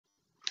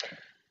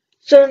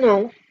So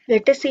now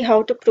let us see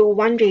how to prove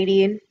 1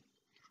 radian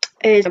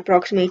is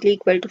approximately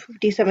equal to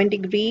 57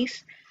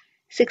 degrees,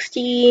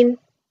 16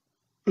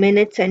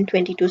 minutes and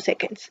 22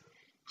 seconds.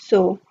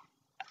 So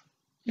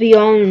we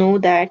all know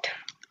that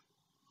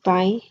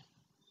pi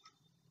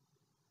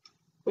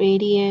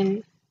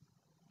radian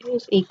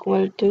is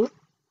equal to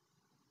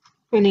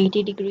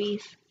 180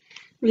 degrees.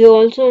 We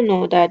also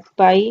know that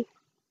pi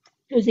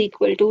is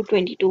equal to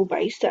 22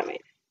 by 7.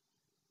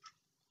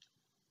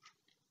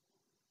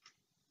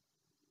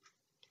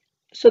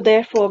 So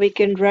therefore we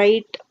can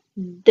write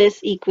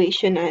this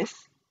equation as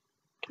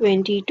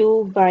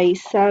 22 by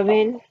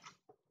 7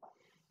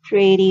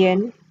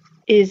 radian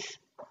is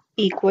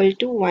equal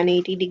to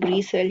 180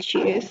 degrees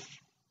Celsius.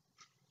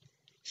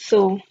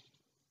 So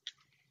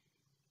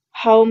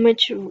how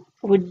much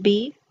would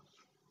be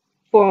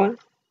for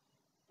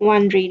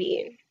 1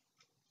 radian?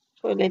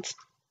 So let's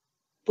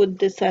put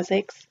this as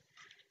x.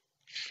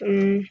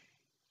 Um,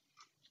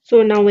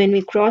 so now when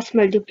we cross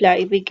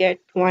multiply, we get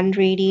 1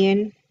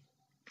 radian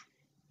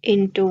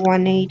into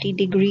 180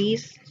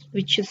 degrees,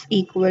 which is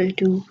equal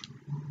to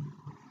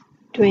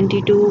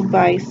 22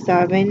 by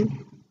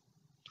 7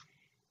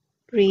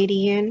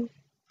 radian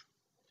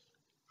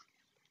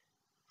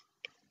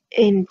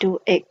into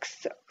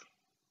x.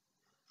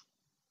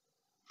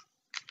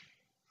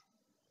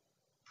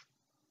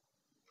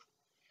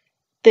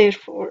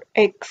 Therefore,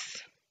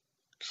 x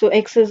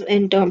is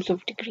in terms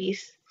of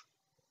degrees,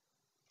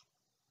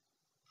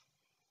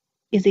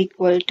 is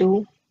equal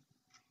to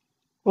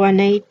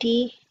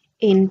 180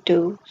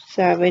 into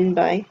 7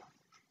 by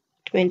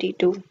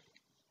 22.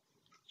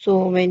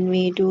 So when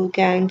we do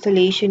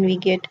cancellation, we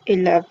get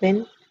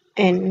 11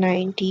 and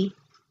 90,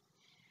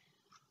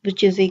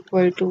 which is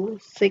equal to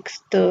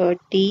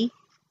 630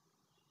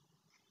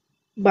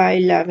 by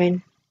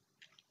 11.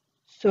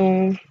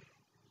 So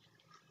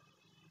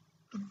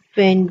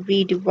when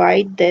we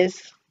divide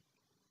this,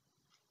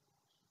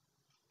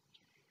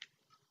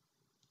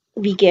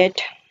 we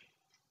get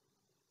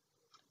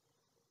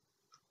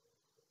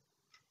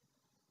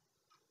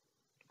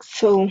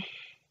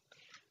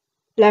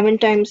 11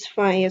 times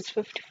 5 is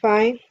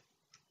 55,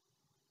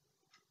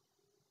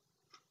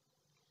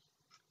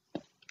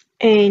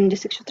 and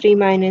 63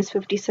 minus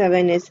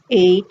 57 is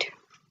 8.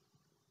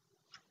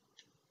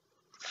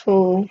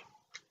 So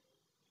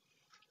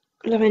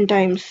 11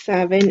 times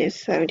 7 is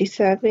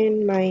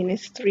 77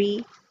 minus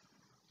 3.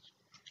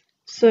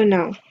 So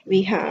now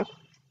we have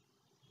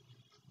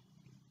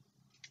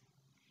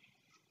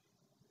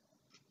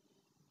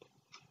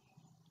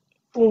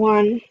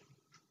 1.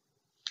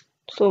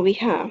 So we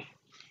have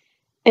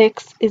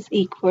x is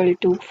equal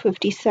to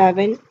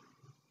 57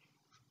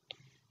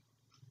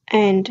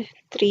 and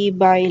 3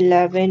 by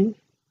 11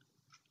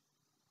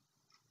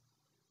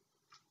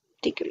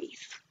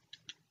 degrees.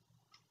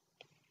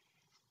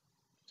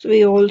 So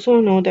we also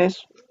know that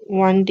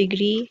 1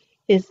 degree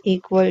is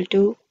equal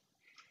to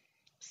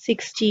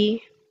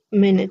 60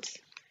 minutes.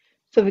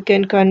 So we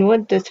can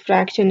convert this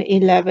fraction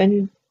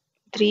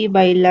 3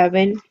 by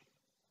 11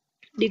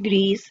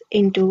 degrees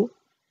into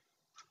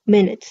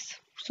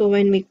minutes. So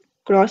when we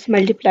cross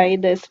multiply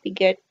this, we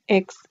get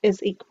x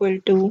is equal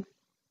to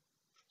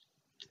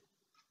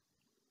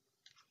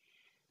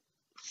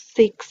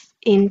 6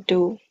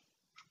 into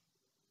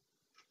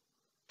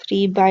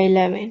 3 by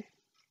 11,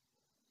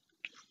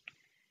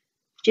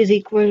 which is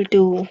equal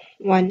to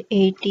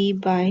 180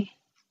 by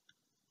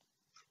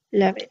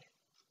 11.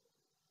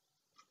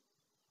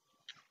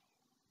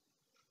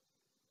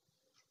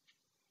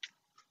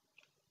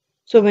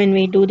 So when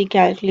we do the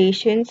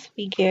calculations,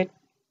 we get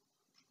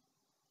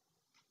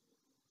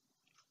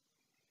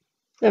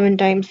 11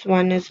 times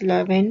 1 is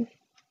 11.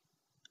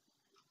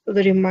 So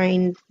the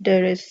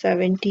remainder is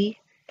 70.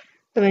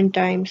 11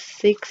 times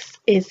 6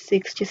 is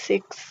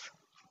 66.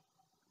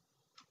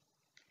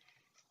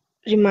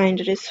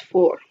 Remainder is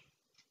 4.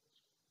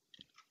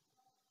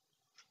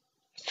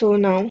 So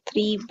now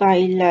 3 by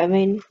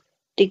 11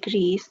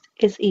 degrees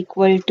is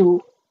equal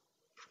to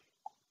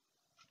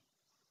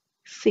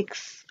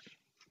 6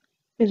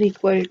 is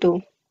equal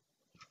to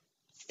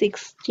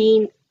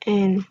 16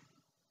 and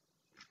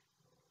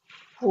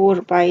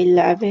 4 by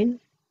 11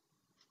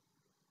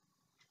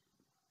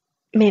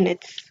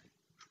 minutes.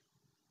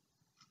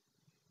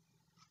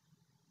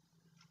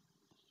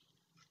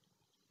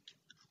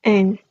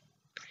 And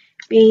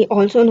we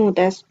also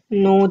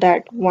know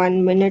that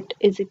 1 minute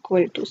is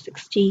equal to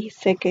 60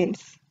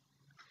 seconds.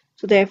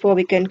 So therefore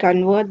we can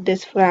convert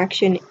this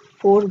fraction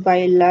 4 by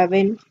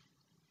 11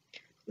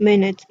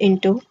 minutes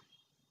into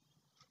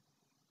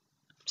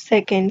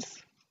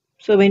seconds.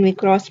 So when we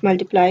cross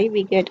multiply,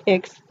 we get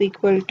x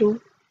equal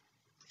to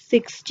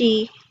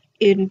 60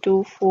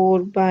 into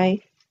 4 by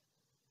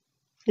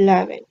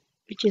 11,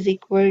 which is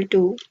equal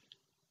to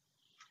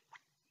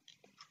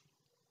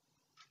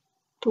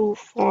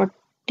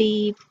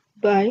 240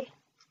 by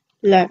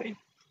 11.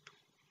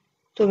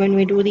 So when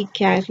we do the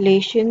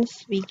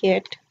calculations, we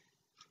get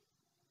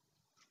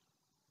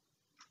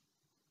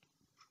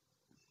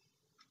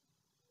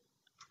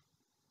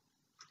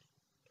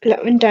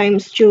 11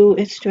 times 2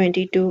 is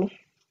 22,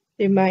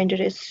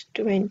 Remainder is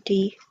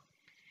 20,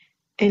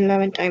 and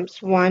 11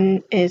 times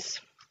 1 is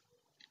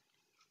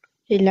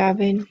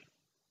 11,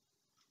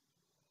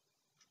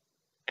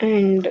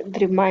 and the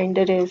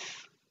remainder is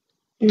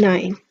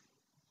 9.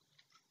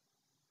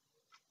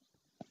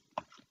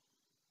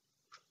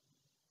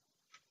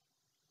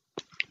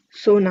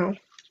 So now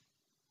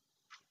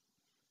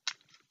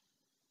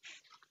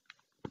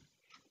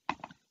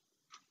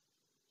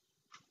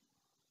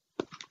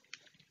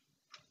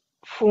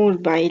 4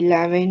 by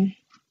 11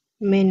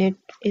 minute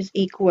is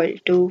equal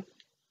to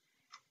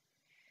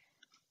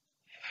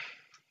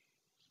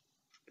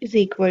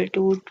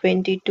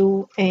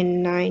 22,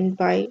 and 9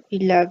 by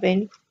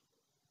 11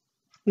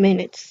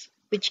 minutes,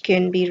 which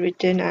can be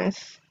written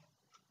as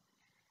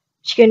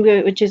which can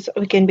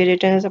be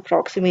written as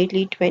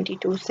approximately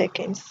 22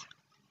 seconds.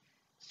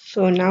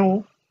 So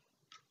now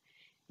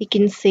we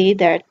can say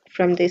that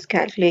from these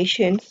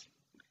calculations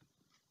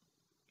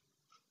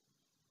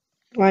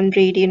 1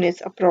 radian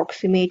is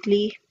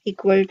approximately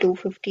equal to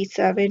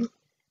 57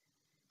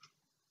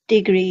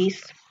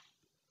 degrees,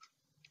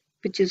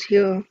 which is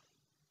here,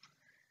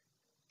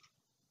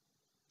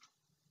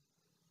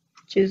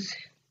 which is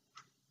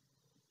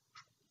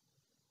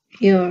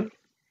here,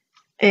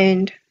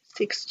 and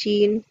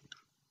 16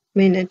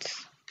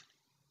 minutes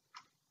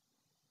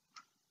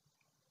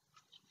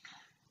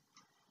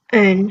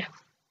and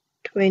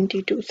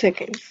 22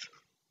 seconds.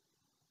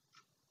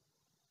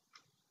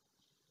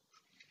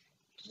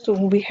 So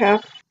we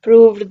have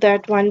proved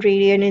that 1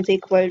 radian is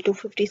equal to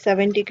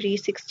 57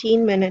 degrees,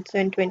 16 minutes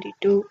and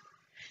 22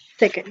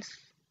 seconds.